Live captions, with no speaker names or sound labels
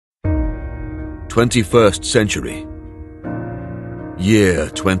21st century. Year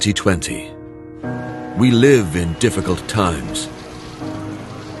 2020. We live in difficult times.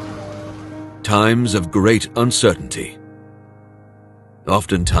 Times of great uncertainty.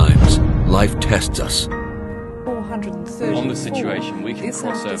 Oftentimes, life tests us. On the situation, we can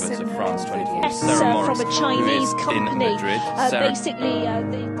cross over to France 24. Yes, Sarah Morris, from a Chinese company, in Madrid. basically.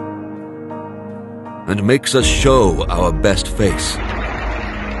 And makes us show our best face.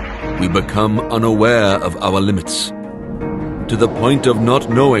 We become unaware of our limits, to the point of not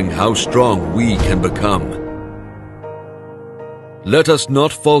knowing how strong we can become. Let us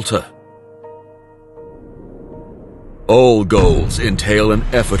not falter. All goals entail an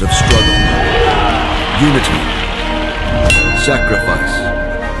effort of struggle, unity, sacrifice,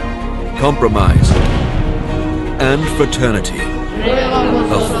 compromise, and fraternity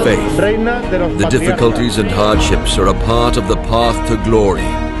of faith. The difficulties and hardships are a part of the path to glory,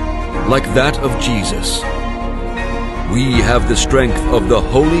 like that of Jesus. We have the strength of the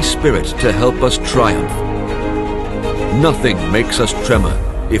Holy Spirit to help us triumph. Nothing makes us tremor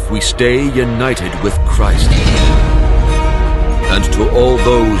if we stay united with Christ. And to all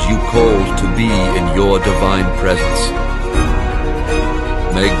those you called to be in your divine presence,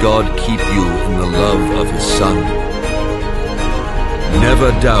 may God keep you in the love of His Son.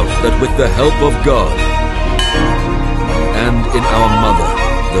 Never doubt that with the help of God and in our Mother,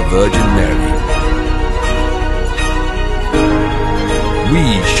 the Virgin Mary, we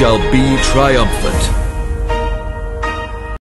shall be triumphant.